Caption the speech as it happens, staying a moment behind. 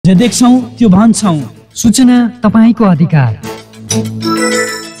जे देख्छौं त्यो भन्छौं। सूचना तपाईको अधिकार।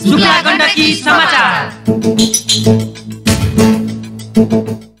 शुक्ला गण्डकी समाचार।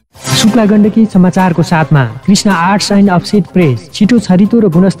 शुक्ला गण्डकी समाचारको साथमा Krishna arts and offset press. छिटो छरितो र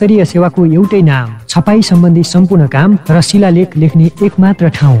गुणस्तरीय सेवाको एउटै नाम। छपाई सम्बन्धी सम्पूर्ण काम र शिलालेख लेख्ने एकमात्र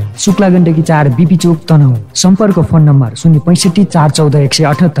ठाउँ शुक्ला गण्डकी 4 बीपी चोक तनहुँ। सम्पर्क फोन नम्बर 065 414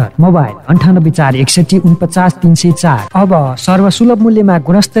 178, मोबाइल 98 461 49 304। अब सर्वसुलभ मूल्यमा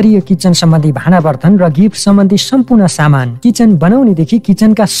गुणस्तरीय किचन सम्बन्धी भाँडा बर्तन र गिफ्ट सम्बन्धी सम्पूर्ण सामान, किचन बनाउनेदेखि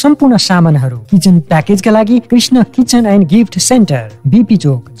किचनका सम्पूर्ण सामानहरू। किचन प्याकेजका लागि Krishna kitchen and gift centre, BP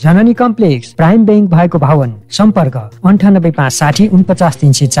Chowk, Janani complex, prime bank भएको भवन। सम्पर्क 98 560 49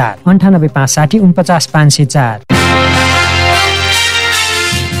 304, 98 560 49 504।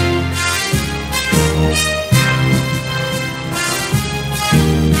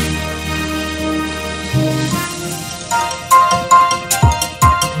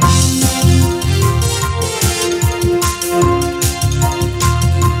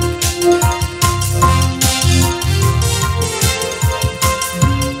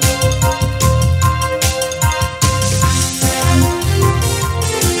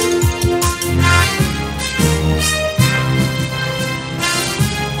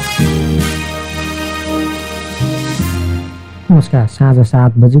 नमस्कार, साँझ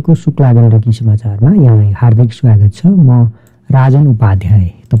 7 बजेको शुक्ला गण्डकी समाचारमा यहाँलाई हार्दिक स्वागत छ। म राजन उपाध्याय।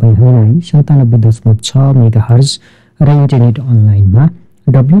 तपाईँ हामीलाई 97.6 मेगाहर्ज र इन्टरनेट अनलाइनमा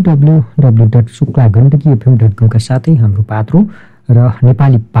www.shuklagandakifm.com का साथै हाम्रो पात्रो र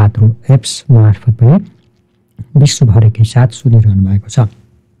नेपाली पात्रो एप्स मार्फत पनि विश्वभरकै साथ सुनिरहनु भएको छ।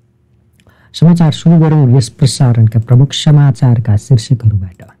 समाचार सुरु गरौँ यस प्रसारणका प्रमुख समाचारका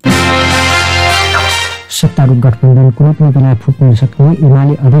शीर्षकहरूबाट। सत्तारूढ गठबन्धन कुनै पनि बेला फुट्न सक्ने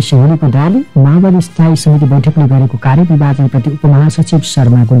एमाले अध्यक्ष ओलीको दाबी। माओवादी स्थायी समिति बैठकले गरेको कार्यविभाजनप्रति उपमहासचिव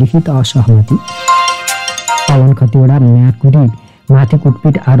शर्माको लिखित असहमति। पवन खतिवडा म्याकुडी माथि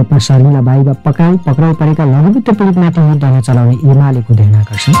कुटपिट आरोपमा शर्मिला बाइबा पक्राउ परेका लघुवित्त पीडितमाथि मुद्दा चलाउने एमालेको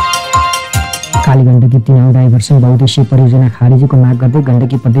ध्यानाकर्षण। काली गण्डकी 3 डाइभर्सन बहुद्देश्यीय परियोजना खारेजीको माग गर्दै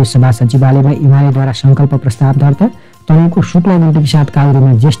गण्डकी प्रदेश सभा सचिवालयमा एमालेद्वारा संकल्प प्रस्ताव दर्ता। तनहुँको शुक्ला गण्डकी 7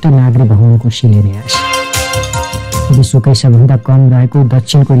 काउरीमा ज्येष्ठ नागरिक भवनको शिलान्यास। विश्वकै सबभन्दा कम रहेको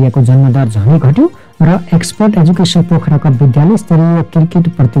दक्षिण कोरियाको जन्मदर झनै घट्यो र एक्सपर्ट एजुकेसन पोखराका विद्यालय स्तरीय क्रिकेट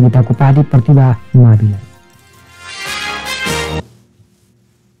प्रतियोगिताको उपाधि प्रतिभा माविलाई।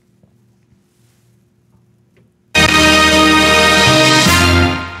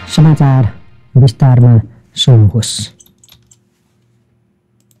 समाचार विस्तारमा सुन्नुहोस्।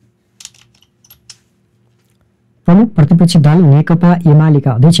 प्रमुख प्रतिपक्षी दल नेकपा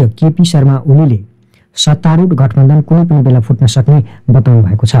एमालेका अध्यक्ष केपी शर्मा ओलीले सत्तारूढ गठबन्धन कुनै पनि बेला फुट्न सक्ने बताउनु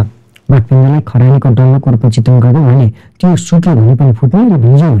भएको छ। गठबन्धनलाई खरानीको डल्लोको रूपमा चित्रण गर्दै उहाँले त्यो सुक्यो भने पनि फुट्ने र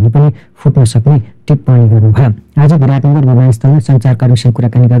भिज्यो भने पनि फुट्न सक्ने टिप्पणी गर्नुभयो। आज विराटनगर विमानस्थलमा सञ्चारकर्मीसँग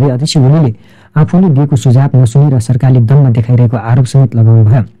कुराकानी गर्दै अध्यक्ष ओलीले आफूले दिएको सुझाव नसुनी र सरकारले दम्म देखाइरहेको आरोप समेत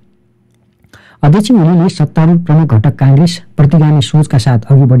लगाउनुभयो। अध्यक्ष ओलीले सत्तारूढ प्रमुख घटक काङ्ग्रेस प्रतिगामी सोचका साथ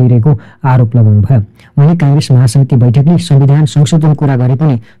अघि बढिरहेको आरोप लगाउनुभयो। उहाँले काङ्ग्रेस महासमिति बैठकले संविधान संशोधन कुरा गरे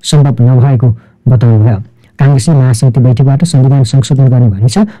पनि सम्भव नभएको बताउनुभयो। काङ्ग्रेसले महासमिति बैठकबाट संविधान संशोधन गर्ने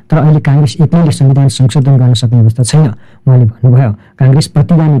भनेछ, तर अहिले काङ्ग्रेस एक्लैले संविधान संशोधन गर्न सक्ने अवस्था छैन। उहाँले भन्नुभयो काङ्ग्रेस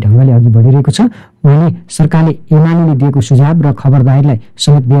प्रतिगामी ढङ्गले अघि बढिरहेको छ। उहाँले सरकारले एमालेले दिएको सुझाव र खबरदारीलाई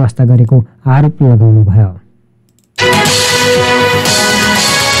समेत व्यवस्था गरेको आरोप लगाउनुभयो।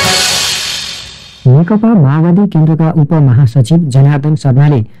 नेकपा माओवादी केन्द्रका उपमहासचिव जनार्दन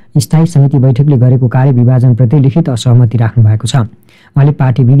शर्माले स्थायी समिति बैठकले गरेको कार्यविभाजनप्रति लिखित असहमति राख्नु भएको छ। उहाँले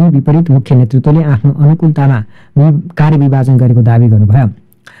पार्टी विधि विपरीत मुख्य नेतृत्वले आफ्नो अनुकूलतामा कार्यविभाजन गरेको दावी गर्नुभयो।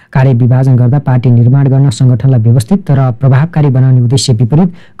 कार्यविभाजन गर्दा पार्टी निर्माण गर्न संगठनलाई व्यवस्थित र प्रभावकारी बनाउने उद्देश्य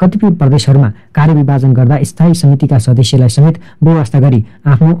विपरीत कतिपय प्रदेशहरूमा कार्यविभाजन गर्दा स्थायी समितिका सदस्यलाई समेत व्यवस्था गरी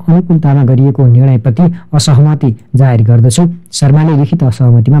आफ्नो अनुकूलतामा गरिएको निर्णयप्रति असहमति जाहेर गर्दछु, शर्माले लिखित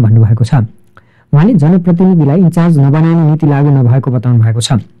असहमतिमा भन्नुभएको छ। उहाँले जनप्रतिनिधिलाई इन्चार्ज नबनाउने नीति लागू नभएको बताउनु भएको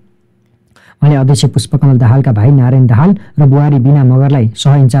छ। उहाँले अध्यक्ष पुष्पकमल दाहालका भाइ नारायण दाहाल र बुहारी बिना मगरलाई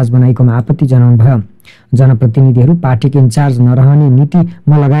सह इन्चार्ज बनाएकोमा आपत्ति जनाउनुभयो। जनप्रतिनिधिहरू पार्टीको इन्चार्ज नरहने नीति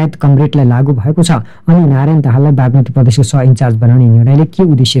म लगायत कमरेडलाई लागू भएको छ अनि नारायण दाहाललाई बागमती प्रदेशको सह इन्चार्ज बनाउने निर्णयले के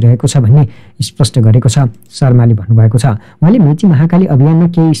उद्देश्य रहेको छ भन्ने स्पष्ट गरेको छ, शर्माले भन्नुभएको छ। उहाँले मेची महाकाली अभियानमा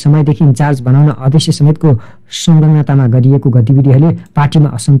केही समयदेखि इन्चार्ज बनाउन अध्यक्ष समेतको संलग्नतामा गरिएको गतिविधिहरूले पार्टीमा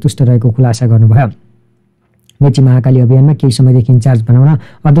असन्तुष्ट रहेको खुलासा गर्नुभयो। मेची महाकाली अभियानमा केही समयदेखि इन्चार्ज बनाउन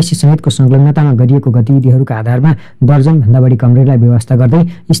अध्यक्ष समेतको संलग्नतामा गरिएको गतिविधिहरूका आधारमा दर्जनभन्दा बढी कमरेडलाई व्यवस्था गर्दै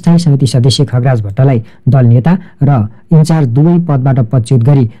स्थायी समिति सदस्य खगराज भट्टलाई दल नेता र इन्चार्ज दुवै पदबाट पदच्युत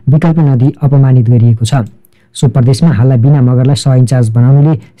गरी विकल्प नदिई अपमानित गरिएको छ। सो प्रदेशमा हाललाई बिना मगरलाई सहइन्चार्ज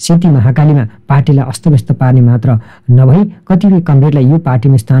बनाउनुले सेती महाकालीमा पार्टीलाई अस्तव्यस्त पार्ने मात्र नभई कतिपय कमरेडलाई यो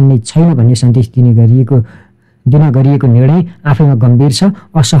पार्टीमा स्थान नै छैन भन्ने सन्देश दिन गरिएको निर्णय आफैमा गम्भीर छ,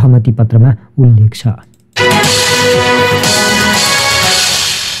 असहमति पत्रमा उल्लेख छ।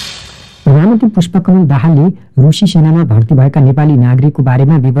 प्रधानमन्त्री पुष्पकमल दाहालले रुसी सेनामा भर्ती भएका नेपाली नागरिकको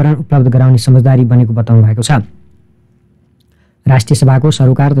बारेमा विवरण उपलब्ध गराउने समझदारी बनेको बताउनु भएको छ। राष्ट्रिय सभाको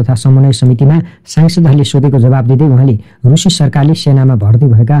सरोकार तथा समन्वय समितिमा सांसदहरूले सोधेको जवाब दिँदै उहाँले रुसी सरकारले सेनामा भर्ती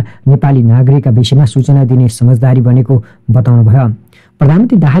भएका नेपाली नागरिकका विषयमा सूचना दिने समझदारी बनेको बताउनुभयो।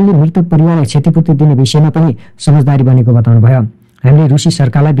 प्रधानमन्त्री दाहालले मृतक परिवारलाई क्षतिपूर्ति दिने विषयमा पनि समझदारी बनेको बताउनुभयो। हामीले रुसी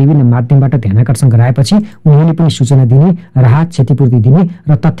सरकारलाई विभिन्न माध्यमबाट ध्यानाकर्षण गराएपछि उनीहरूले पनि सूचना दिने, राहत क्षतिपूर्ति दिने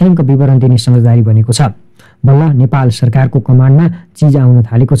र तथ्याङ्क विवरण दिने समझदारी बनेको छ। बल्ल नेपाल सरकारको कमान्डमा चिज आउन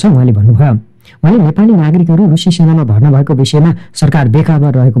थालेको छ उहाँले भन्नुभयो। उहाँले नेपाली नागरिकहरू रुसी सेनामा भर्ना भएको विषयमा सरकार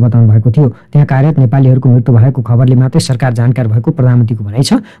बेखबर रहेको बताउनु भएको थियो। त्यहाँ कार्यरत नेपालीहरूको मृत्यु भएको खबरले मात्रै सरकार जानकार भएको प्रधानमन्त्रीको भनाइ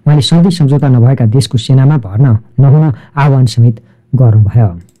छ। उहाँले सन्धि सम्झौता नभएका देशको सेनामा भर्ना नहुन आह्वान समेत गर्नुभयो।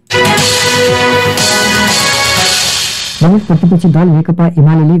 प्रमुख प्रतिपक्षी दल नेकपा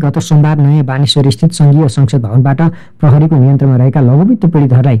एमाले गत सोमबार नयाँ बानेश्वर स्थित संघीय संसद भवनबाट प्रहरीको नियन्त्रणमा रहेका लघुवित्त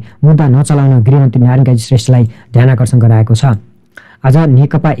पीडितहरूलाई मुद्दा नचलाउन गृहमन्त्री नारायण काजी श्रेष्ठलाई ध्यानाकर्षण गराएको छ। आज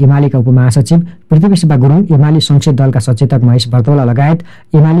नेकपा एमालेका उपमहासचिव पृथ्वीशबा गुरुङ, एमाले संसदीय दलका सचेतक महेश बर्तौला लगायत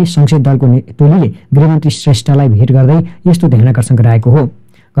एमाले संसदीय दलको टोलीले गृहमन्त्री श्रेष्ठलाई भेट गर्दै यस्तो ध्यानाकर्षण गराएको हो।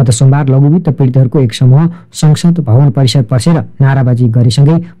 गत सोमबार लघुवित्त पीडितहरूको एक समूह संसद भवन परिसर पसेर नाराबाजी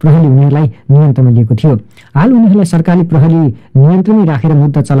गरेसँगै प्रहरीले उनीहरूलाई नियन्त्रणमा लिएको थियो। हाल उनीहरूलाई सरकारले प्रहरी नियन्त्रणमै राखेर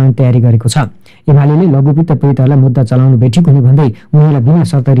मुद्दा चलाउने तयारी गरेको छ। एमाले लघुवित्त पीडितहरूलाई मुद्दा चलाउनु बेठिक हुने भन्दै उनीहरूलाई बिना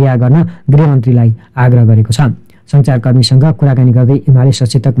शर्त रिहा गर्न गृहमन्त्रीलाई आग्रह गरेको छ। सञ्चारकर्मीसँग कुराकानी गर्दै एमाले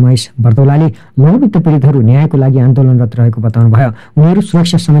सचेतक महेश बर्तौलाले लघुवित्त पीडितहरू न्यायको लागि आन्दोलनरत रहेको बताउनुभयो। उनीहरू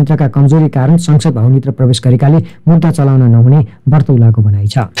सुरक्षा संयन्त्रका कमजोरी कारण संसद भवनभित्र प्रवेश गरेकाले मुद्दा चलाउन नहुने बर्तौलाको भनाइ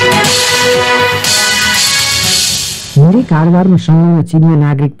छ। हिँडे कारोबारमा संलग्न चिनिया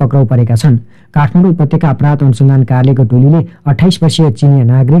नागरिक पक्राउ परेका छन्। काठमाडौँ उपत्यका अपराध अनुसन्धान कार्यालयको टोलीले 28 वर्षीय चिनिया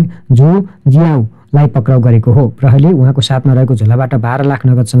नागरिक जो जियाउलाई पक्राउ गरेको हो। प्रहरीले उहाँको साथमा रहेको झोलाबाट 12 लाख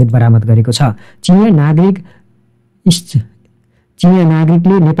नगद समेत बरामद गरेको छ। चिनिया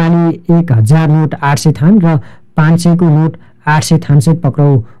नागरिकले नेपाली 1000 नोट 800 थान र 500 को नोट 800 थानसहित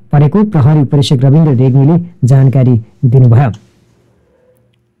पक्राउ परेको प्रहरी उपरीक्षक रविन्द्र रेग्मीले जानकारी दिनुभयो।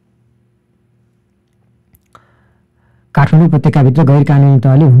 काठमाडौँ उपत्यकाभित्र गैर कानुनी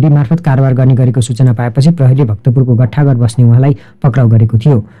तहले हुन्डी मार्फत कारोबार गर्ने गरेको सूचना पाएपछि प्रहरीले भक्तपुरको गट्ठाघर बस्ने उहाँलाई पक्राउ गरेको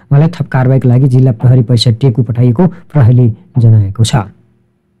थियो। उहाँलाई थप कारबाहीको लागि जिल्ला प्रहरी परिषद टेकु पठाइएको प्रहरीले जनाएको छ।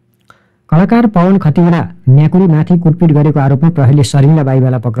 कलाकार पवन खतिवडा न्याकुरीमाथि कुटपिट गरेको आरोपमा प्रहरीले सरिङ्ला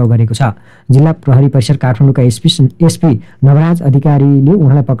बाईवाला पक्राउ गरेको छ। जिल्ला प्रहरी परिसर काठमाडौँका एसपी नवराज अधिकारीले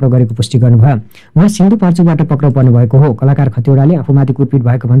उहाँलाई पक्राउ गरेको पुष्टि गर्नुभयो। उहाँ सिन्धुपाल्चोकबाट पक्राउ पर्नुभएको हो। कलाकार खतिवडाले आफूमाथि कुटपिट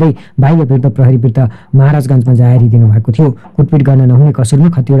भएको भन्दै बाईका विरुद्ध प्रहरी विरुद्ध महाराजगञ्जमा जाहेरी दिनुभएको थियो। कुटपिट गर्न नहुने कसुरमा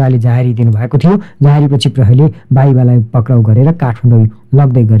खतिवडाले जाहेरी दिनुभएको थियो। जाहेरीपछि प्रहरीले बाईवालाई पक्राउ गरेर काठमाडौँ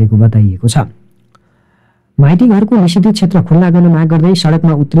लग्दै गरेको बताइएको छ। माइती घरको निषेधित क्षेत्र खुल्ला गर्न माग गर्दै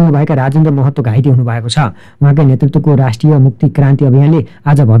सडकमा उत्रिनु भएका राजेन्द्र महतो घाइते हुनुभएको छ। उहाँकै नेतृत्वको राष्ट्रिय मुक्ति क्रान्ति अभियानले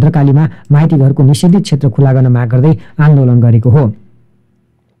आज भद्रकालीमा माइती घरको निषेधित क्षेत्र खुल्ला गर्न माग गर्दै आन्दोलन गरेको हो।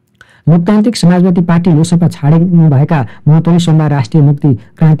 लोकतान्त्रिक समाजवादी पार्टी लोसपा छाड्नु भएका महतोले सोमबार राष्ट्रिय मुक्ति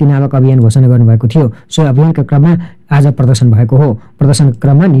क्रान्ति नामक अभियान घोषणा गर्नुभएको थियो। सो अभियानका क्रममा आज प्रदर्शन भएको हो। प्रदर्शन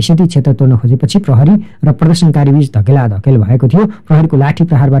क्रममा निषेधित क्षेत्र तोड्न खोजेपछि प्रहरी र प्रदर्शनकारी बीच धकेलाधकेल भएको थियो। प्रहरीको लाठी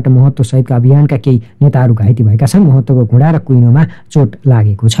प्रहारबाट महतो सहितका अभियानका केही नेताहरू घाइते भएका छन्। महतोको घुँडा र कुइनोमा चोट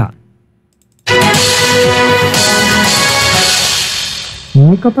लागेको छ।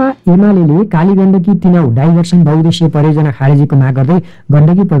 नेकपा एमाले कालीगण्डकी तिनाउ डाइभर्सन बहुद्देश्यीय परियोजना खारेजीको माग गर्दै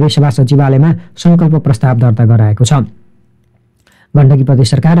गण्डकी प्रदेश सभा सचिवालयमा संकल्प प्रस्ताव दर्ता गराएको छ। गण्डकी प्रदेश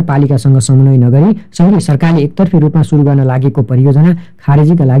सरकार र पालिकासँग समन्वय नगरी सङ्घीय सरकारले एकतर्फी रूपमा सुरु गर्न लागेको परियोजना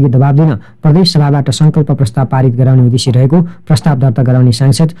खारेजीका लागि दबाब दिन प्रदेश सभाबाट संकल्प प्रस्ताव पारित गराउने उद्देश्य रहेको प्रस्ताव दर्ता गराउने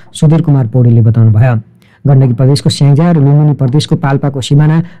सांसद सुधीर कुमार पौडेलले बताउनुभयो। गण्डकी प्रदेशको स्याङ्जा र लुम्बिनी प्रदेशको पाल्पाको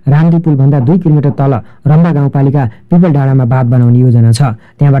सिमाना रामदी पुलभन्दा 2 किलोमिटर तल रम्बा गाउँपालिका पिपल डाँडामा बाँध बनाउने योजना छ।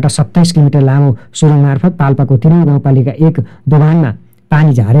 त्यहाँबाट 27 किलोमिटर लामो सुरुङ मार्फत पाल्पाको 3 गाउँपालिका 1 दोभानमा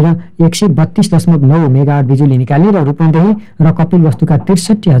पानी झारेर 132.9 मेगावाट बिजुली निकाल्ने र रूपन्देही र कपिलवस्तुका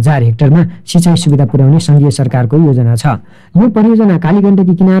 63,000 हेक्टरमा सिँचाइ सुविधा पुर्याउने सङ्घीय सरकारको योजना छ। यो परियोजना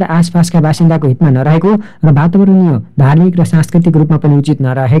कालीगण्डकी किनार आसपासका बासिन्दाको हितमा नरहेको र वातावरणीय, धार्मिक र सांस्कृतिक रूपमा पनि उचित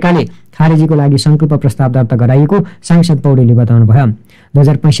नरहेकाले खारेजीको लागि संकल्प प्रस्ताव दर्ता गराइएको सांसद पौडेलले बताउनुभयो।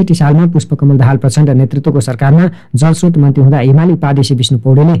 2065 सालमा पुष्पकमल दाहाल प्रचण्ड नेतृत्वको सरकारमा जलस्रोत मन्त्री हुँदा एमाले उपाध्यक्ष विष्णु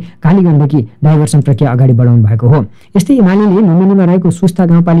पौडेलले कालीगण्डकी डाइभर्सन प्रक्रिया अगाडि बढाउनु भएको हो। यस्तै एमाले लुम्बिनीमा रहेको सुस्ता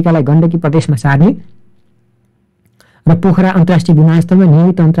गाउँपालिकालाई गण्डकी प्रदेशमा सार्ने र पोखरा अन्तर्राष्ट्रिय विमानस्थलमा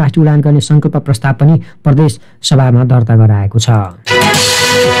नियमित अन्तर्राष्ट्रिय उडान गर्ने संकल्प प्रस्ताव पनि प्रदेश सभामा दर्ता गराएको छ।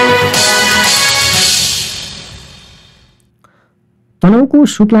 तनहुँको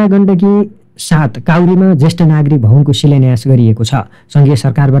शुक्ला गण्डकी 7 काउरीमा ज्येष्ठ नागरिक भवनको शिलान्यास गरिएको छ। संघीय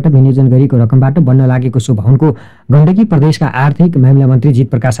सरकारबाट विनियोजन गरिएको रकमबाट बन्न लागेको सो भवनको गण्डकी प्रदेशका आर्थिक मामिला मन्त्री जित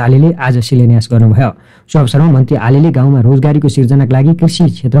प्रकाश आलेले आज शिलान्यास गर्नुभयो। सो अवसरमा मन्त्री आलेले गाउँमा रोजगारीको सिर्जनाका लागि कृषि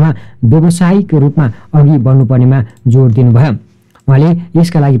क्षेत्रमा व्यावसायिक रूपमा अघि बढ्नुपर्नेमा जोड दिनुभयो। उहाँले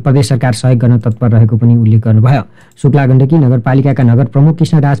यसका लागि प्रदेश सरकार सहयोग गर्न तत्पर रहेको पनि उल्लेख गर्नुभयो। शुक्ला गण्डकी नगरपालिकाका नगर प्रमुख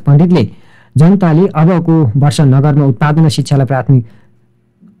कृष्णराज पण्डितले जनताले अबको वर्ष नगरमा उत्पादन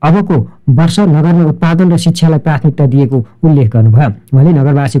र शिक्षालाई प्राथमिकता दिएको उल्लेख गर्नुभयो। उहाँले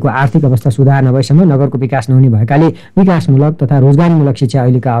नगरवासीको आर्थिक अवस्था सुधार नभएसम्म नगरको विकास नहुने भएकाले विकासमूलक तथा रोजगारीमूलक शिक्षा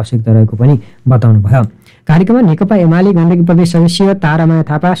अहिलेका आवश्यकता रहेको पनि बताउनुभयो। कार्यक्रममा नेकपा एमाले गण्डकी प्रदेश सदस्य तारामाया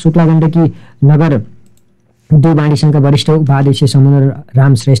थापा, शुक्ला गण्डकी नगर उद्योग वाणिज्य सङ्घका वरिष्ठ उपाध्यक्ष समुद्र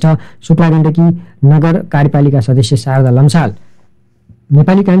राम श्रेष्ठ, शुक्ला गण्डकी नगर कार्यपालिका सदस्य शारदा लम्साल,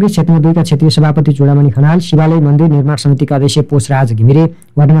 नेपाली काङ्ग्रेस क्षेत्र 2 का क्षेत्रीय सभापति चूडामणि खनाल, शिवालय मन्दिर निर्माण समितिका अध्यक्ष पोषराज घिमिरे,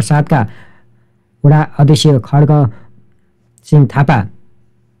 वार्ड नम्बर 7 का वडा अध्यक्ष खड्ग सिंह थापा,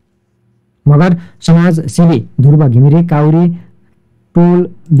 मगर समाजसेवी ध्रुव घिमिरे, काउरी टोल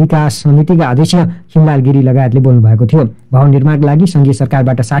विकास समितिका अध्यक्ष खिमलाल गिरी लगायतले बोल्नु भएको थियो। भवन निर्माणका लागि संघीय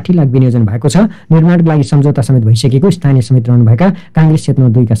सरकारबाट 60 लाख विनियोजन भएको छ। निर्माणका लागि सम्झौता समेत भइसकेको स्थानीय समिति रहनुभएका काङ्ग्रेस क्षेत्र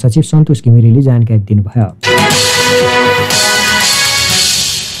 2 का सचिव सन्तोष घिमिरेले जानकारी दिनुभयो।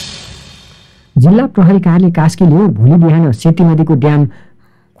 जिल्ला प्रहरी कार्यालय कास्कीले भोलि बिहान सेती नदीको ड्याम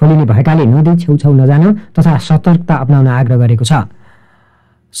खोलिने भएकाले नदी छेउछाउ नजान तथा सतर्कता अपनाउन आग्रह गरेको छ।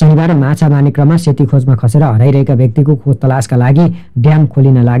 शनिबार माछा मार्ने क्रममा सेती खोजमा खसेर हराइरहेका व्यक्तिको खोज तलासका लागि ड्याम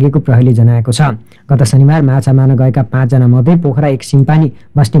खोलिन लागेको प्रहरीले जनाएको छ। गत शनिबार माछा मार्न गएका 5 जना मध्ये पोखरा 1 सिङपानी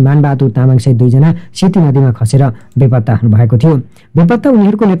बस्ने मानबहादुर तामाङ सहित 2 जना सेती नदीमा खसेर बेपत्ता हुनुभएको थियो। बेपत्ता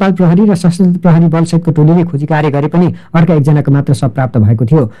उनीहरूको नेपाल प्रहरी र सशस्त्र प्रहरी बल सहितको टोलीले खोजी कार्य गरे पनि अर्का 1 जनाको मात्र शव प्राप्त भएको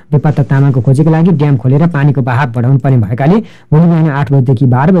थियो। बेपत्ता तामाङको खोजीका लागि ड्याम खोलेर पानीको बहाव बढाउनु पर्ने भएकाले भोलि बिहान 8 बजेदेखि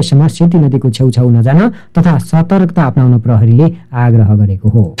 12 बजेसम्म सेती नदीको छेउछाउ नजान तथा सतर्कता अपनाउन प्रहरीले आग्रह गरेको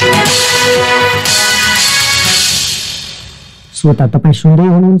हो। श्रोता, तपाईँ सुन्दै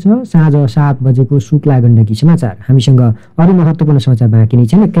हुनुहुन्छ साँझ 7 बजेको शुक्ला गण्डकी समाचार। हामीसँग अरू महत्त्वपूर्ण समाचार बाँकी नै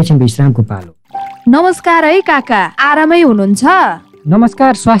छन्। एकैछिन विश्रामको पालो। नमस्कार है काका, आरामै हुनुहुन्छ?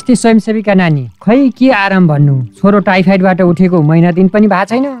 नमस्कार स्वास्थ्य स्वयंसेविका नानी। खै के आराम भन्नु, छोरो टाइफाइडबाट उठेको महिना दिन पनि भएको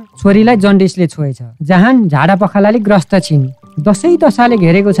छैन। छोरीलाई जन्डिसले छोएछ, जहान झाडा पखालाले ग्रस्त छिन्। दशैं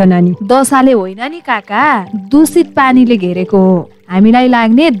घेरेको छ नानी। दशाले होइन नि काका, दूषित पानीले घेरेको हो। हामीलाई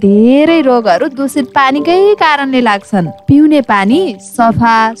लाग्ने धेरै रोगहरू दूषित पानीकै कारणले लाग्छन्। पिउने पानी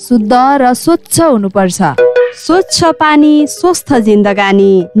सफा, शुद्ध र स्वच्छ हुनुपर्छ। स्वच्छ पानी स्वस्थ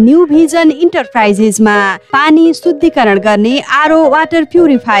जिन्दगानी। न्यू भिजन इन्टरप्राइजेसमा पानी शुद्धिकरण गर्ने आरओ वाटर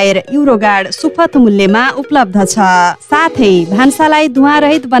प्युरिफायर युरोगार्ड सुपथ मूल्यमा उपलब्ध छ। साथै भान्सालाई धुवा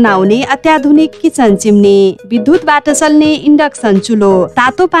रहित बनाउने अत्याधुनिक किचन चिम्नी, विद्युतबाट चल्ने इन्डक्सन चुलो,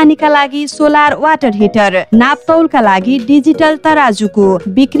 तातो पानीका लागि सोलर वाटर हिटर, नापतौलका लागि डिजिटल तराजुको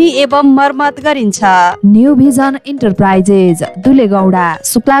बिक्री एवं मर्मत गरिन्छ। New vision enterprises, दुलेगौडा,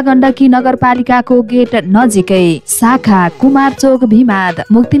 Shukla Gandaki नगरपालिकाको गेट नजिकै, शाखा कुमार चोक भीमाद,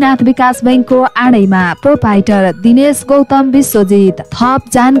 मुक्तिनाथ विकास बैंकको आडैमा। प्रोपाइटर दिनेश गौतम विश्वजित। थप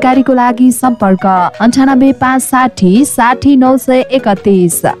जानकारीको लागि सम्पर्क 98560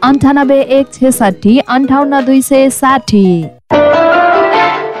 60931, 98166 58260।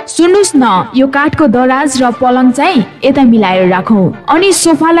 सुन्नुस् न, यो काठको दराज र पलङ चाहिँ यता मिलाएर राखौं अनि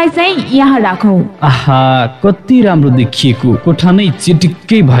सोफालाई चाहिँ यहाँ राखौं। आहा, कति राम्रो देखिएको कोठा नै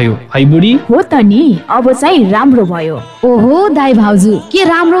चिटिक्कै भयो है बुढी। हो त नि, अब चाहिँ राम्रो भयो। ओहो दाइ भाउजू, के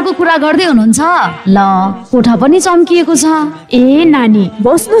राम्रोको कुरा गर्दै हुनुहुन्छ? ल, कोठा पनि चम्किएको छ। ए नानी,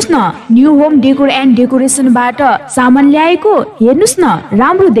 बस्नुस् न। न्यू होम डेकोर एन्ड डेकोरेसनबाट सामान ल्याएको, हेर्नुस् न,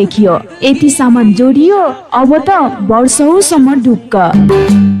 राम्रो देखियो। यति सामान जोडियो, अब त वर्षौसम्म ढुक्क।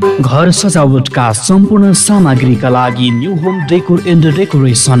 घर सजावटका सम्पूर्ण सामग्रीका लागि new home decor and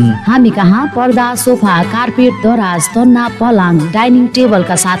decoration. हामी कहाँ पर्दा, सोफा, कार्पेट, दराज, तन्ना, पलङ, डाइनिङ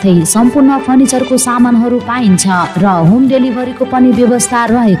टेबलका साथै सम्पूर्ण फर्निचरको सामानहरू पाइन्छ र होम डेलिभरीको पनि व्यवस्था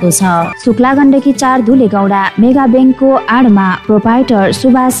रहेको छ। शुक्ला गण्डकी 4 धुलेगौडा मेगा बैंकको आडमा। प्रोपाइटर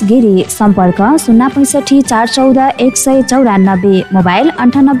सुभाष गिरी। सम्पर्क 065 414 194, मोबाइल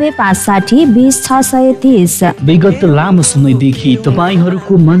 98 560 20 630। विगत लामो समयदेखि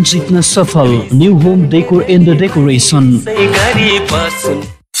तपाईहरूको मन जित्न सफल new home decor and decoration.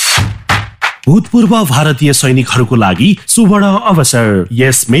 भूतपूर्व भारतीय सैनिकहरूको लागि सुवर्ण अवसर।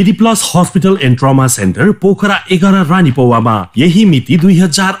 यस मेडिप्लस hospital and trauma centre Pokhara 11 रानीपौवामा यही मिति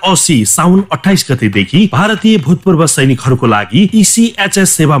 2080 साउन 28 गतेदेखि भारतीय भूतपूर्व सैनिकहरूको लागि ECHS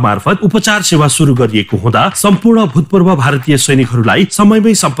सेवा मार्फत उपचार सेवा सुरु गरिएको हुँदा सम्पूर्ण भूतपूर्व भारतीय सैनिकहरूलाई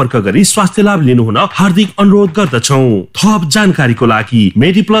समयमै सम्पर्क गरी स्वास्थ्य लाभ लिनु हुन हार्दिक अनुरोध गर्दछौँ। थप जानकारीको लागि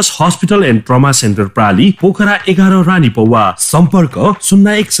मेडिप्लस hospital and trauma centre प्राली Pokhara 11 Ranipauwa, सम्पर्क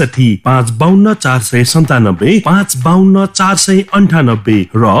 061 552 497 552 498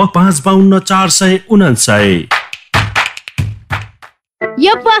 र 552 499।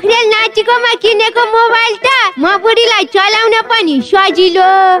 यो पोखरेल नाचिकोमा किनेको मोबाइल त म बुढीलाई चलाउन पनि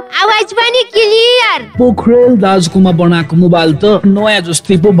सजिलो, आवाज पनि क्लियर। पोखरेल दाजुकोमा बनाएको मोबाइल त नयाँ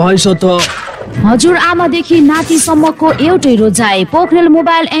जस्तै पो भएछ त। हजुर आमादेखि नातिसम्मको एउटै रोजाइ पोखरेल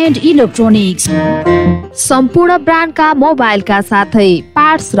मोबाइल एन्ड इलेक्ट्रोनिक्स। सम्पूर्ण ब्रान्डका मोबाइलका साथै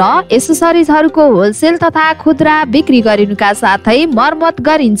पार्ट्स र एसेसरिजहरूको होलसेल तथा खुद्रा बिक्री गरिनुका साथै मर्मत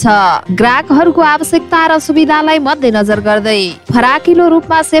गरिन्छ। ग्राहकहरूको आवश्यकता र सुविधालाई मध्यनजर गर्दै फराकिलो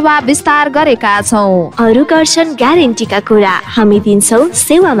रूपमा सेवा विस्तार गरेका छौँ। अरू गर्छन् ग्यारेन्टीका कुरा, हामी दिन्छौँ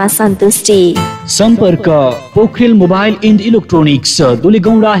सेवामा सन्तुष्टि। सम्पर्क Pokharel mobile and electronics,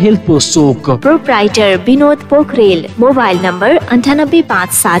 दुलेगौडा health post Chowk. Proprietor Vinod Pokharel, mobile number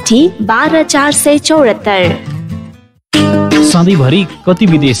 9856 12474। सधैँभरि कति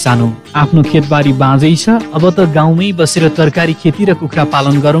विदेश जानु, आफ्नो खेतबारी बाँझै छ, अब त गाउँमै बसेर तरकारी खेती र कुखुरा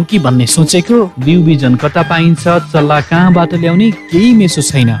पालन गरौँ कि भन्ने सोचेको। बिउ बिजन कता पाइन्छ, चल्ला कहाँबाट ल्याउने, केही मेसो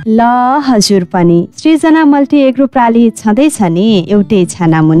छैन। ल हजुर पनि सृजना मल्टी एग्रो प्राली छँदैछ नि एउटै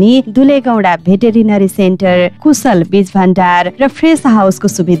छानामुनि दुलेगौडा भेटेरिनरी सेन्टर, कुशल बीज भण्डार र फ्रेस हाउसको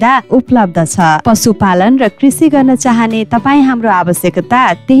सुविधा उपलब्ध छ। पशुपालन र कृषि गर्न चाहने तपाईँ हाम्रो आवश्यकता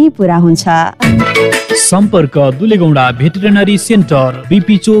त्यही पूरा हुन्छ। सम्पर्क दुलेगौडा भेटेरिनरी सेन्टर,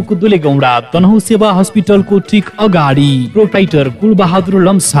 बीपी चोक दुलेगौडा, तनहु सेवा हस्पिटलको ठीक अगाडि। प्रोप्राइटर कुलबहादुर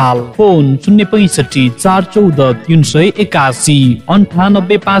लम्साल, फोन 065 414 381,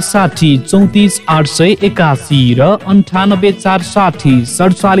 98 560 34 881 र 98 460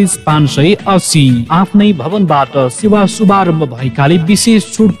 47 580। आफ्नै भवनबाट सेवा शुभारम्भ भएकाले विशेष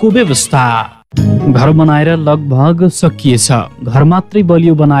छुटको व्यवस्था। घर बनाएर लगभग सकिएछ, घर मात्रै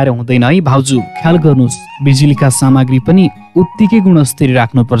बलियो बनाएर हुँदैन है भाउजू, ख्याल गर्नुहोस् बिजुलीका सामग्री पनि उत्तिकै गुणस्तरीय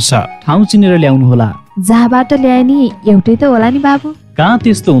राख्नुपर्छ। ठाउँ चिनेर ल्याउनु होला। जहाँबाट ल्याए नि एउटै त होला नि बाबु। कहाँ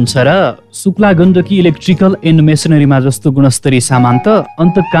त्यस्तो हुन्छ र, शुक्ला गण्डकी इलेक्ट्रिकल एन्ड मेसिनरीमा जस्तो गुणस्तरीय सामान त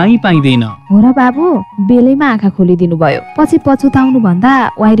अन्त कहीँ पाइँदैन। हो र बाबु, बेलैमा आँखा खोलिदिनु भयो। पछि पछुताउनु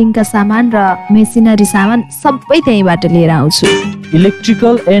भन्दा वायरिङका सामान र मेसिनरी सामान सबै त्यहीँबाट लिएर आउँछु।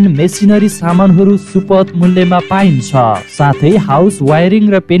 इलेक्ट्रिकल एन्ड मेसिनरी सामानहरू सुपथ मूल्यमा पाइन्छ। साथै हाउस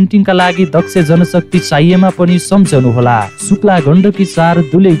वायरिङ र पेन्टिङका लागि दक्ष जनशक्ति चाहिएमा पनि सम्झनुहोला। शुक्ला गण्डकी 4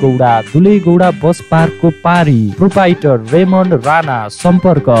 दुलेगौडा, दुलेगौडा बस पार्कको पारी। प्रोप्राइटर रेमन्ड राणा,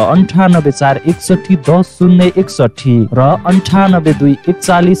 सम्पर्क 98 461 10 061 र 98 2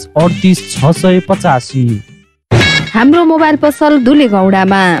 41 38 685। हाम्रो मोबाइल पसल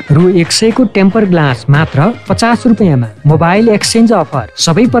दुलेगौडामा रु 100 को टेम्पर ग्लास मात्र 50 रुपियाँमा। मोबाइल एक्सचेन्ज अफर,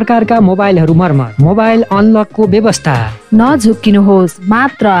 सबै प्रकारका मोबाइलहरू मर्मत, मोबाइल अनलकको व्यवस्था। नझुक्किनुहोस्,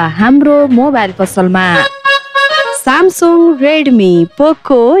 मात्र हाम्रो मोबाइल पसलमा। स्यामसङ, रेडमी,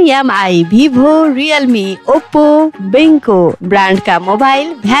 पोको, MI, Vivo, Realme, Oppo, बेङ्को ब्रान्डका mobile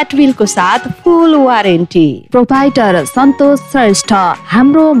भ्याटबिलको साथ फुल वारेन्टी। प्रोप्राइटर सन्तोष श्रेष्ठ,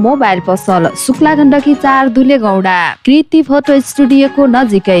 हाम्रो मोबाइल पसल शुक्ला गण्डकी 4 दुलेगौडा, कृति फोटो स्टुडियोको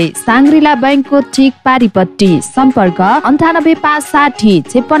नजिकै, साङ्ग्रिला बैंकको ठीक पारिपट्टि। सम्पर्क 98 560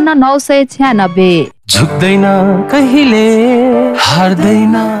 56 996। झुक्दैन कहिले,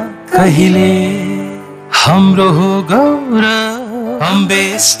 हार्दैन कहिले, हाम्रो हो गौरव अम्बे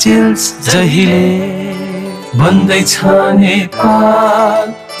स्टिल्स जहिले। बन्दैछ नेपाल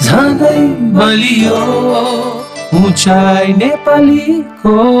झनै बलियो, उचाइ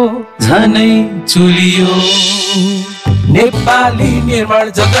नेपालीको झनै चुलियो। नेपाली निर्माण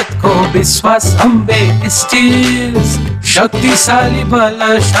जगतको विश्वास अम्बे स्टिल्स, शक्तिशाली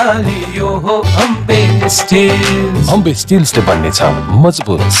बलशाली यो हो अम्बे स्टिल्स। अम्बे स्टिल्सले बन्नेछ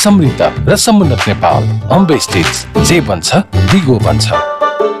मजबुत, समृद्ध र समुन्नत नेपाल। अम्बे स्टिल्स जे बन्छ दिगो बन्छ।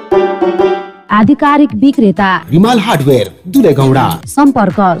 आधिकारिक विक्रेता रिमाल हार्डवेयर दुलेगौडा।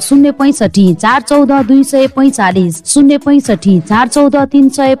 सम्पर्क 065 414 245 065 414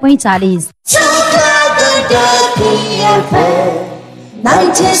 345।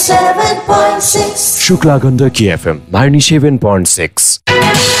 शुक्ला गण्डकी FM 97.6।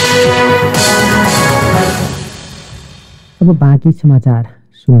 अब बाँकी समाचार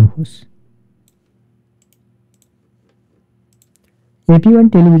सुन्नुहोस्। AP1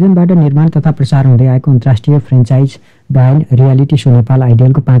 टेलिभिजनबाट निर्माण तथा प्रसारण हुँदै आएको अन्तर्राष्ट्रिय फ्रेन्चाइज गायन रियालिटी सो नेपाल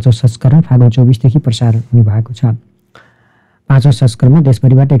आइडियलको 5औं संस्करण फागुन 24 देखि प्रसारण हुने भएको छ। 5औं संस्करणमा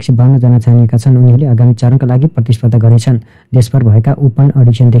देशभरिबाट 152 जना छानिएका छन्। उनीहरूले आगामी चरणका लागि प्रतिस्पर्धा गर्नेछन्। देशभर भएका ओपन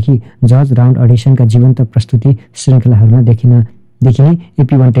अडिसनदेखि जज राउन्ड अडिसनका जीवन्त प्रस्तुति श्रृङ्खलाहरूमा देखिने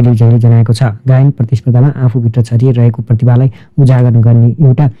AP1 टेलिभिजनले जनाएको छ। गायन प्रतिस्पर्धामा आफूभित्र छरिएर प्रतिभालाई उजागर गर्ने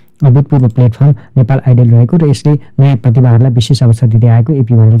एउटा अभूतपूर्व प्लेटफर्म नेपाल आइडल रहेको र यसले नयाँ प्रतिभाहरूलाई विशेष अवसर दिँदै आएको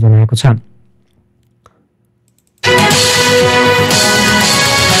AP1ले जनाएको छ।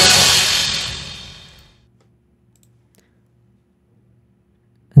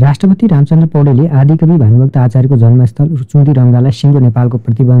 राष्ट्रपति रामचन्द्र पौडेलले आदिकवि भानुभक्त आचार्यको जन्मस्थल चुन्दी रङ्गालाई सिङ्गो नेपालको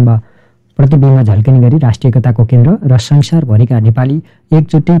प्रतिबिम्ब झल्कने गरी राष्ट्रिय एकताको केन्द्र र संसारभरिका नेपाली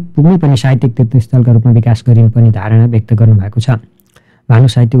एकचोटि पुग्ने पनि साहित्यिक तीर्थस्थलका रूपमा विकास गरिनुपर्ने धारणा व्यक्त गर्नुभएको छ। भानु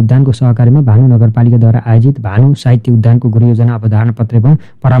साहित्य उद्यानको सहकार्यमा भानु नगरपालिकाद्वारा आयोजित भानु साहित्य उद्यानको गृहयोजना अवधारणा पत्र एवं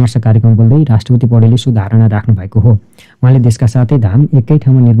परामर्श कार्यक्रम बोल्दै राष्ट्रपति पौडेलले सो धारणा राख्नु भएको हो। उहाँले देशका सातै धाम एकै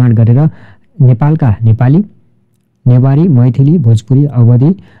ठाउँमा निर्माण गरेर नेपालका नेपाली, नेवारी, मैथिली, भोजपुरी,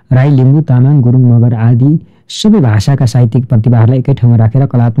 अवधी, राई, लिम्बू, तामाङ, गुरुङ, मगर आदि सबै भाषाका साहित्यिक प्रतिभाहरूलाई एकै ठाउँमा राखेर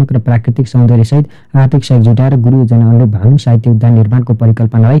कलात्मक र प्राकृतिक सौन्दर्यसहित आर्थिक सहयोग जुटाएर गृहयोजना अनुरूप भानु साहित्य उद्यान निर्माणको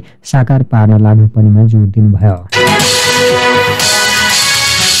परिकल्पनालाई साकार पार्न लाग्नुपर्नेमा जोड दिनुभयो।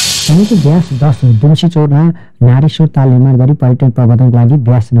 शनिको ब्यास 10 दुम्सीचौरमा नारेश्वर ताल निर्माण गरी पर्यटन प्रवर्धनको लागि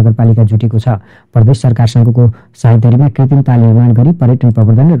ब्यास नगरपालिका जुटेको छ। प्रदेश सरकारसँगको सहायतामा कृत्रिम ताल निर्माण गरी पर्यटन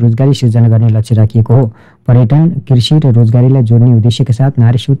प्रवर्धन र रोजगारी सिर्जना गर्ने लक्ष्य राखिएको हो। पर्यटन, कृषि र रोजगारीलाई जोड्ने उद्देश्यका साथ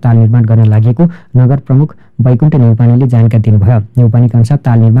नारेश्वर ताल निर्माण गर्न लागेको नगर प्रमुख वैकुण्ठ नेउपानेले जानकारी दिनुभयो। नेउपानेका अनुसार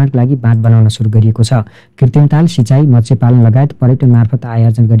ताल निर्माणका लागि बाँध बनाउन सुरु गरिएको छ। कृत्रिम ताल, सिँचाइ, मत्स्य पालन लगायत पर्यटन मार्फत आय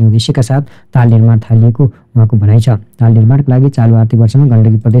आर्जन गर्ने उद्देश्यका साथ ताल निर्माण थालिएको उहाँको भनाइ छ। ताल निर्माणका लागि चालु आर्थिक वर्षमा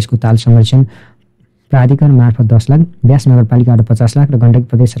गण्डकी प्रदेशको ताल संरक्षण प्राधिकरण मार्फत 10 लाख, ब्यास नगरपालिकाबाट 50 लाख र गण्डकी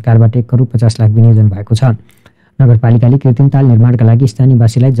प्रदेश सरकारबाट 1 करोड 50 लाख विनियोजन भएको छ। नगरपालिकाले कृत्रिम ताल निर्माणका लागि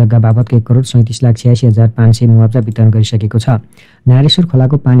स्थानीयवासीलाई जग्गा बाबतको 1 करोड 37,86,500 मुआवजा वितरण गरिसकेको छ। नारेश्वर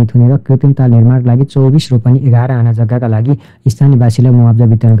खोलाको पानी थुनेर कृत्रिम ताल निर्माणका लागि 24 रोपनी 11 आना जग्गाका लागि स्थानीयवासीलाई मुआवजा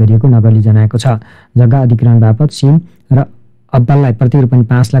वितरण गरिएको नगरले जनाएको छ। जग्गा अधिग्रहण बापत सिम र अब्बललाई प्रति रोपनी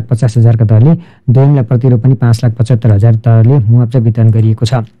 5,50,000 का दरले, दोइङलाई प्रति रोपनी 5,75,000 दरले मुआवजा वितरण गरिएको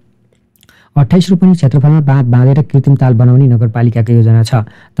छ। 28 रोपनी क्षेत्रफलमा बाँध बाँधेर कृत्रिम ताल बनाउने नगरपालिकाको योजना छ।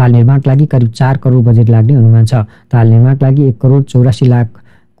 ताल निर्माणका लागि करिब 4 करोड बजेट लाग्ने अनुमान छ। ताल निर्माणका लागि 1 करोड 84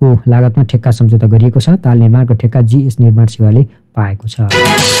 लाखको लागतमा ठेक्का सम्झौता गरिएको छ। ताल निर्माणको ठेक्का जीएस निर्माण सेवाले पाएको छ।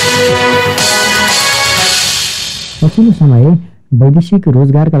 पछिल्लो समय वैदेशिक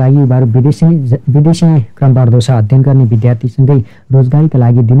रोजगारका लागि युवाहरू विदेशी क्रम बढ्दो छ। अध्ययन गर्ने विद्यार्थीसँगै रोजगारीका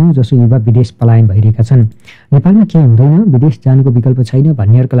लागि दिनौँ जसो युवा विदेश पलायन भइरहेका छन्। नेपालमा के हुँदैन, विदेश जानुको विकल्प छैन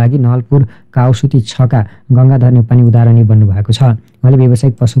भन्नेहरूका लागि नलपुर काउसुती 6 का गङ्गाधर नेपाली उदाहरणीय बन्नुभएको छ। उहाँले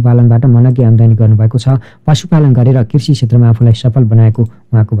व्यावसायिक पशुपालनबाट मनकी आम्दानी गर्नुभएको छ। पशुपालन गरेर कृषि क्षेत्रमा आफूलाई सफल बनाएको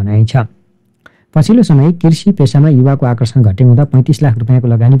उहाँको भनाइ छ। पछिल्लो समय कृषि पेसामा युवाको आकर्षण घटे हुँदा 35 लाख रुपियाँको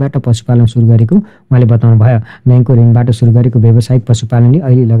लगानीबाट पशुपालन सुरु गरेको उहाँले बताउनु भयो। ब्याङ्कको ऋणबाट सुरु गरेको व्यावसायिक पशुपालनले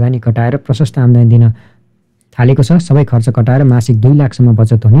अहिले लगानी कटाएर प्रशस्त आम्दानी दिन थालेको छ। सबै खर्च कटाएर मासिक 2 लाखसम्म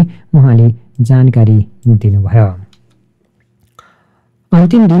बचत हुने उहाँले जानकारी दिनुभयो।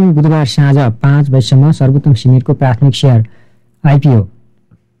 अन्तिम दिन बुधबार साँझ 5 बजेसम्म सर्वोत्तम सिमेन्टको प्राथमिक सेयर आइपिओ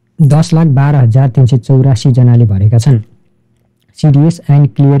 10,12,384 जनाले भरेका छन्। सीडीएस एन्ड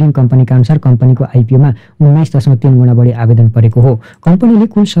क्लियरिङ कम्पनीका अनुसार कम्पनीको आइपिओमा 19.3 गुणा बढी आवेदन परेको हो। कम्पनीले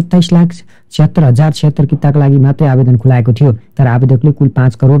कुल 27,76,076 किताका लागि मात्रै आवेदन खुलाएको थियो, तर आवेदकले कुल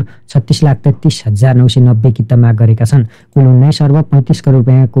 5 करोड 36,33,990 किता माग गरेका छन्। कुल 19 अर्ब 35 करोड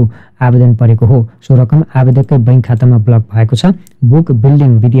रुपियाँको आवेदन परेको हो। सो रकम आवेदककै बैंक खातामा ब्लक भएको छ। बुक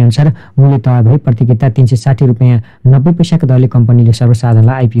बिल्डिङ विधि अनुसार मूल्य तय भई प्रति किता 360 रुपियाँ 90 पैसाको दरले कम्पनीले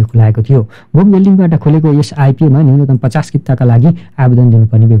सर्वसाधारणलाई आइपिओ खुलाएको थियो। बुक बिल्डिङबाट खोलेको यस आइपिओमा न्यूनतम 50 किताका लागि आवेदन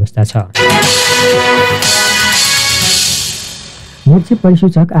दिनुपर्ने व्यवस्था छ। नेप्से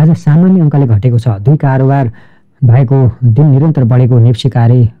परिसूचक आज सामान्य अङ्कले घटेको छ। 2 कारोबार भएको दिन निरन्तर बढेको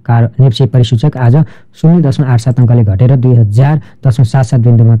नेप्से परिसूचक आज 0.87 अङ्कले घटेर 2000.77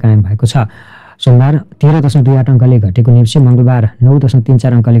 बिन्दुमा कायम भएको छ। सोमबार 13.28 अङ्कले घटेको नेप्से मङ्गलबार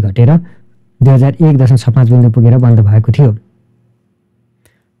 9.34 अङ्कले घटेर 2001.56 बिन्दु पुगेर बन्द भएको थियो।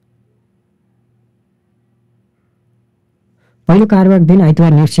 पहिलो कारोबार दिन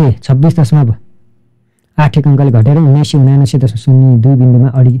आइतबार नेप्से 26.8 अङ्कले घटेर 1979.02 बिन्दुमा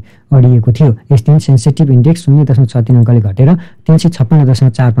अडिएको थियो। यस दिन सेन्सिटिभ इन्डेक्स 0.36 अङ्कले घटेर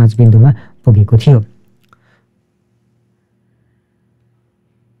 356.45 बिन्दुमा पुगेको थियो।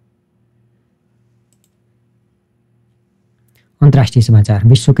 अन्तर्राष्ट्रिय समाचार।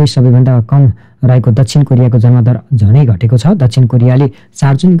 विश्वकै सबैभन्दा कम रहेको दक्षिण कोरियाको जन्मदर झनै घटेको छ। दक्षिण कोरियाले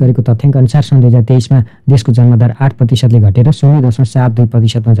सार्वजनिक गरेको तथ्याङ्क अनुसार सन् 2023मा देशको जन्मदर 8%ले घटेर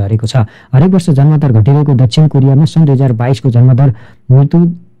 0.72%मा झरेको छ। हरेक वर्ष जन्मदर घटिरहेको दक्षिण कोरियामा सन् 2022को जन्मदर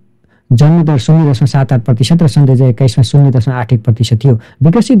 0.78% र सन् 2021मा 0.81% थियो।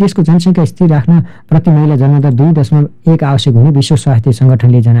 विकसित देशको जनसङ्ख्या स्थिर राख्न प्रति महिला जन्मदर 2.1 आवश्यक हुने विश्व स्वास्थ्य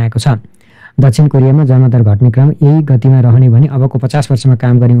सङ्गठनले जनाएको छ। दक्षिण कोरियामा जन्मदर घट्ने क्रम यही गतिमा रहने भने अबको 50 वर्षमा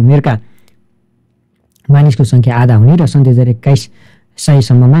काम गर्ने उमेरका मानिसको सङ्ख्या आधा हुने र सन् 2021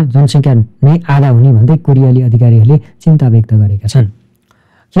 सम्ममा जनसङ्ख्या नै आधा हुने भन्दै कोरियाली अधिकारीहरूले चिन्ता व्यक्त गरेका छन्।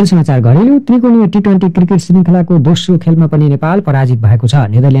 खेल समाचार। घरेलु त्रिकोणीय टी20 क्रिकेट श्रृङ्खलाको दोस्रो खेलमा पनि नेपाल पराजित भएको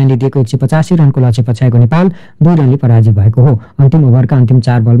छ। नेदरल्यान्डले दिएको 185 रनको लक्ष्य पछ्याएको नेपाल 2 रनले पराजित भएको हो। अन्तिम ओभरका अन्तिम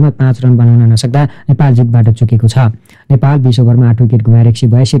 4 बलमा 5 रन बनाउन नसक्दा नेपाल जितबाट चुकेको छ। नेपाल 20 ओभरमा 8 विकेट गुमाएर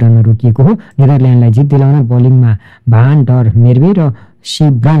 182 रनमा रोकिएको हो। नेदरल्यान्डलाई जित दिलाउन बोलिङमा भान डर मेर्वे र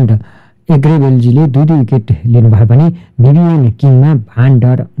सिब्रान्ड एग्रेबेल्जीले 2 विकेट लिनुभयो भने भिभियन किङमा भान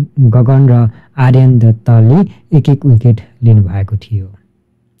डर गगन र आर्यन दत्तले 1 विकेट लिनुभएको थियो।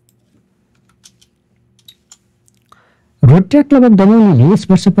 रोटरी क्लब अफ दमौलीले यस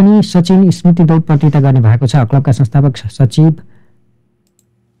वर्ष पनि सचिन स्मृति दौड प्रतियोगिता गर्ने भएको छ। क्लबका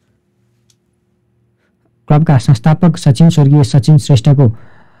संस्थापक सचिन स्वर्गीय सचिन श्रेष्ठको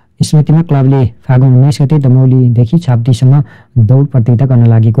स्मृतिमा क्लबले फागुन 19 गते दमौलीदेखि छाप्दीसम्म दौड प्रतियोगिता गर्न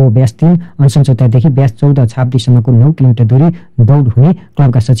लागेको। व्यास 3 अनसन 74देखि व्यास 14 छाप्दीसम्मको 9 किलोमिटर दूरी दौड हुने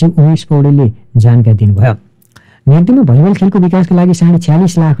क्लबका सचिव उमेश पौडेलले जानकारी दिनुभयो। म्याग्दीमा भलिबल खेलको विकासका लागि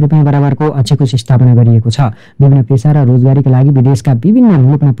 46 लाख रुपियाँ बराबरको अक्षकोष स्थापना गरिएको छ। विभिन्न पेसा र रोजगारीका लागि विदेशका विभिन्न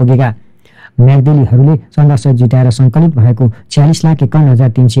मुलुकमा पुगेका म्याग्दीलीहरूले सङ्घर्ष जुटाएर सङ्कलित भएको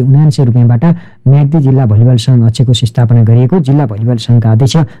 46,51,379 रुपियाँबाट म्याग्दी जिल्ला भलिबल सङ्घ अक्षकोष स्थापना गरिएको जिल्ला भलिबल सङ्घका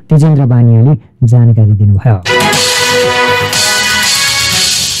अध्यक्ष तेजेन्द्र बानियाले जानकारी दिनुभयो।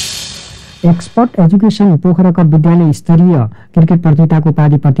 एक्सपर्ट एजुकेसन पोखरा कप विद्यालय स्तरीय क्रिकेट प्रतियोगिताको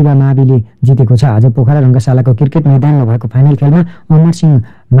उपाधि प्रतिभा माविले जितेको छ। आज पोखरा रङ्गशालाको क्रिकेट मैदानमा भएको फाइनल खेलमा अमर सिंह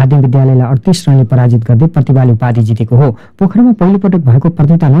माध्यम विद्यालयलाई 38 रनले पराजित गर्दै प्रतिभाले उपाधि जितेको हो। पोखरामा पहिलोपटक भएको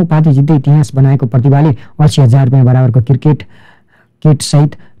प्रतियोगितामा उपाधि जित्दै इतिहास बनाएको प्रतिभाले 80,000 रुपियाँ बराबरको क्रिकेट किट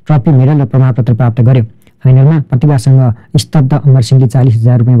सहित ट्रफी मेडल र प्रमाणपत्र प्राप्त गर्यो। फाइनलमा प्रतिभासँग स्तब्ध अमर सिंहले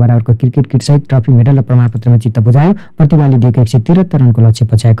 40,000 रुपियाँ बराबरको क्रिकेट किट सहित ट्रफी मेडल र प्रमाणपत्रमा चित्त बुझायो। प्रतिभाले दिएको 173 रनको लक्ष्य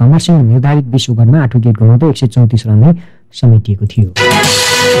पछ्याएको अमर सिंह निर्धारित 20 ओभरमा 8 विकेट गुमाउँदै 134 रनले समेटिएको थियो।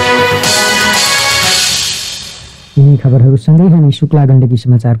 यिनै खबरहरूसँगै हामी शुक्ला गण्डकी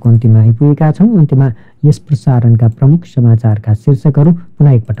समाचारको अन्त्यमा आइपुगेका छौँ। अन्त्यमा यस प्रसारणका प्रमुख समाचारका शीर्षकहरू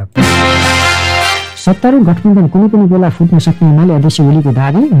पुनः एकपटक। सत्तारूढ गठबन्धन कुनै पनि बेला फुट्न सक्ने एमाले अध्यक्ष ओलीको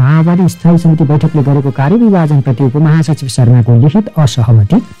दाबी। माओवादी स्थायी समिति बैठकले गरेको कार्यविभाजनप्रति उपमहासचिव शर्माको लिखित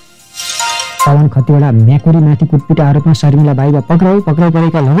असहमति। पवन खतिवडा म्याकुरीमाथि कुटपिट आरोपमा शर्मिला बाइबा पक्राउ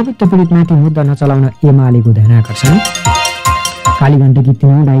परेका लघुवित्त पीडितमाथि मुद्दा नचलाउन एमालेको ध्यानाकर्षण। काली गण्डकी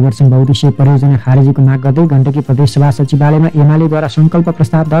 3 डाइभर्सन बहुउद्देश्यीय परियोजना खारेजीको माग गर्दै गण्डकी प्रदेश सभा सचिवालयमा एमालेद्वारा संकल्प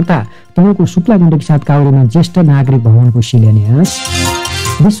प्रस्ताव दर्ता। तनहुँको शुक्ला गण्डकी 7 काउरेमा ज्येष्ठ नागरिक भवनको शिलान्यास।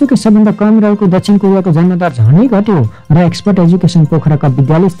 विश्वकै सबभन्दा कम रहेको दक्षिण कोरियाको जन्मदर झनै घट्यो र एक्सपर्ट एजुकेसन पोखरा कप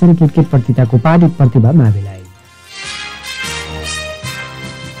विद्यालय स्तरीय क्रिकेट प्रतियोगिताको उपाधि प्रतिभा माविलाई।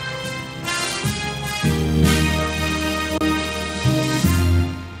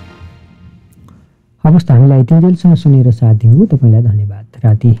 हवस् त हामीलाई तिनजेलसम्म सुनेर साथ दिनुभयो तपाईँलाई धन्यवाद।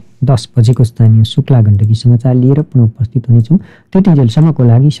 राति 10 बजेको स्थानीय शुक्ला गण्डकी समाचार लिएर पुनः उपस्थित हुनेछौँ। त्यतिन्जेलसम्मको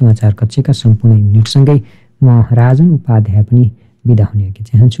लागि समाचार कक्षका सम्पूर्ण युनिटसँगै म राजन उपाध्याय पनि बिदा हुने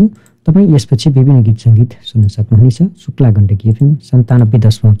चाहन्छु। तपाईँ यसपछि विभिन्न गीत सङ्गीत सुन्न सक्नुहुनेछ। शुक्ला गण्डकी एफएम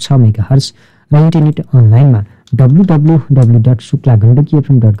 97.6 मेगाहर्ज र इन्टरनेट अनलाइनमा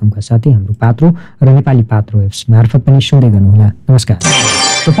www.shuklagandakifm.com का साथै हाम्रो पात्रो र नेपाली पात्रो एप्स मार्फत पनि सुन्दै गर्नुहोला। नमस्कार।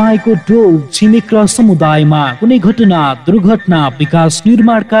 तपाईको टोल छिमेक र समुदायमा कुनै घटना दुर्घटना विकास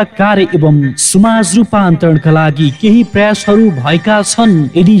निर्माणका कार्य एवं समाज रूपान्तरणका लागि केही प्रयासहरू भएका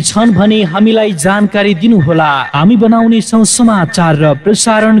छन्। यदि छन् भने हामीलाई जानकारी दिनुहोला। हामी बनाउने छौं समाचार र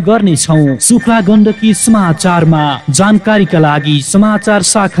प्रसारण गर्ने छौं शुक्ला गण्डकी समाचारमा। जानकारीका लागि समाचार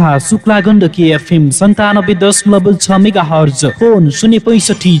शाखा Shukla Gandaki FM 97.6 megahertz, phone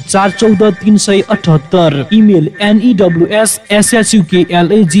 065 414 378, email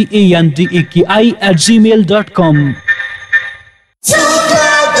news@shuklagandaki@gmail.com।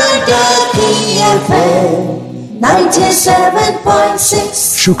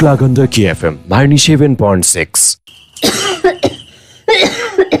 Shukla Gandaki FM 97.6।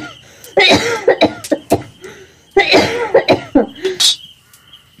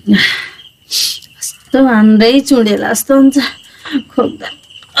 यस्तो हान्दै चुडेला जस्तो हुन्छ खोक्दा।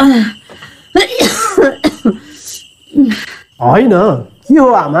 होइन के हो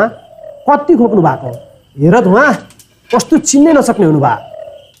आमा कति खोक्नु भएको हेर धुवा कस्तो चिन्नै नसक्ने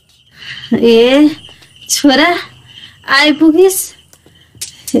हुनुभयो ए छोरा आइपुगिस्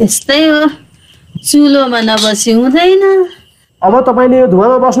यस्तै हो चुलोमा नबसी हुँदैन अब तपाईँले यो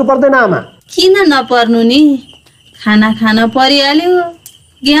धुवामा बस्नु पर्दैन आमा किन नपर्नु नि खाना खान परिहाल्यो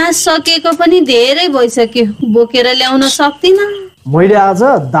ग्यास सकेको पनि धेरै भइसक्यो बोकेर ल्याउन सक्दिन मैले आज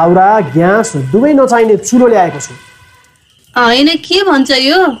दाउरा ग्यास दुवै नचाहिने चुलो ल्याएको छु होइन के भन्छ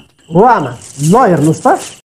यो हो आमा ल हेर्नुहोस् त